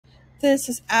This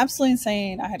is absolutely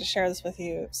insane. I had to share this with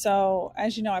you. So,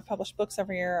 as you know, I publish books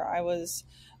every year. I was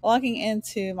logging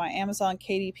into my Amazon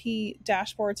KDP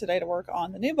dashboard today to work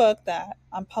on the new book that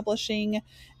I'm publishing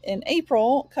in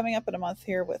April, coming up in a month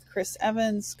here with Chris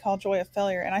Evans, called Joy of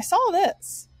Failure. And I saw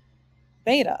this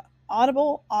beta,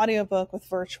 Audible audiobook with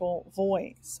virtual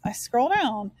voice. I scroll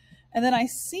down and then I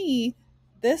see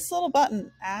this little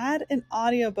button, add an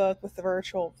audiobook with the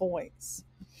virtual voice.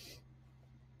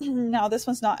 Now, this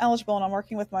one's not eligible, and I'm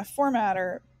working with my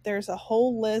formatter. There's a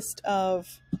whole list of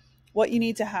what you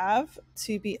need to have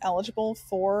to be eligible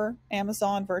for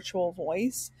Amazon Virtual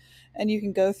Voice, and you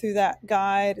can go through that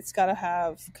guide. It's got to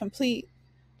have complete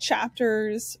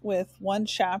chapters with one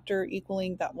chapter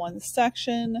equaling that one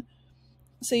section.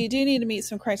 So you do need to meet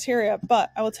some criteria,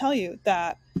 but I will tell you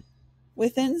that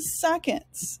within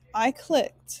seconds, I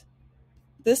clicked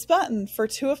this button for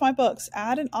 2 of my books,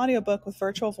 add an audiobook with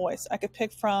virtual voice. I could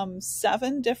pick from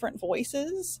 7 different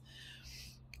voices,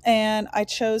 and I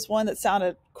chose one that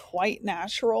sounded quite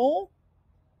natural.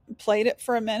 Played it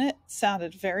for a minute,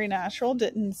 sounded very natural,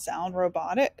 didn't sound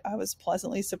robotic. I was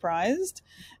pleasantly surprised.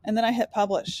 And then I hit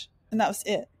publish, and that was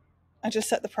it. I just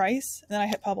set the price, and then I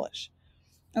hit publish.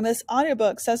 And this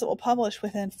audiobook says it will publish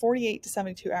within 48 to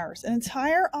 72 hours. An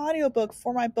entire audiobook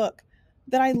for my book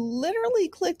that I literally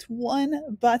clicked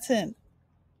one button.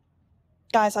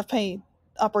 Guys, I've paid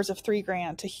upwards of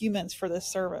 $3,000 to humans for this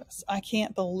service. I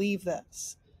can't believe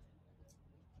this.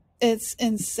 It's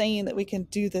insane that we can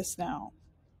do this now.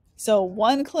 So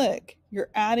one click,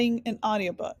 you're adding an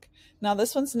audiobook. Now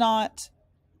this one's not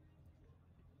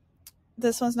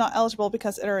eligible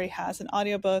because it already has an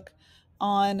audiobook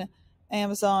on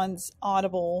Amazon's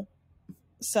Audible.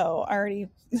 So I already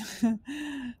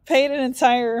paid an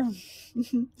entire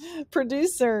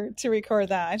producer to record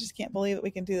that. I just can't believe that we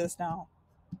can do this now.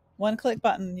 One click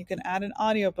button, you can add an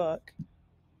audiobook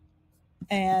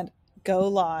and go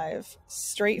live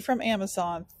straight from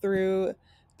Amazon through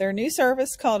their new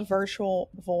service called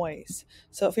Virtual Voice.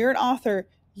 So if you're an author,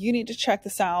 you need to check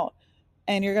this out,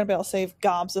 and you're going to be able to save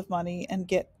gobs of money and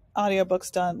get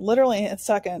audiobooks done literally in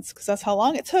seconds, because that's how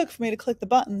long it took for me to click the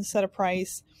button, set a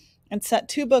price, and set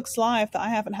 2 books live that I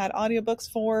haven't had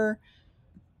audiobooks for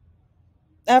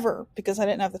ever because I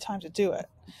didn't have the time to do it.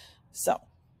 So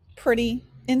pretty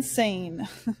insane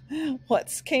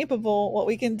what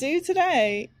we can do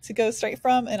today to go straight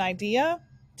from an idea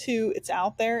to it's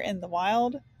out there in the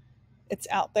wild, it's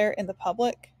out there in the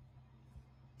public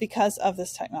because of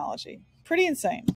this technology. Pretty insane.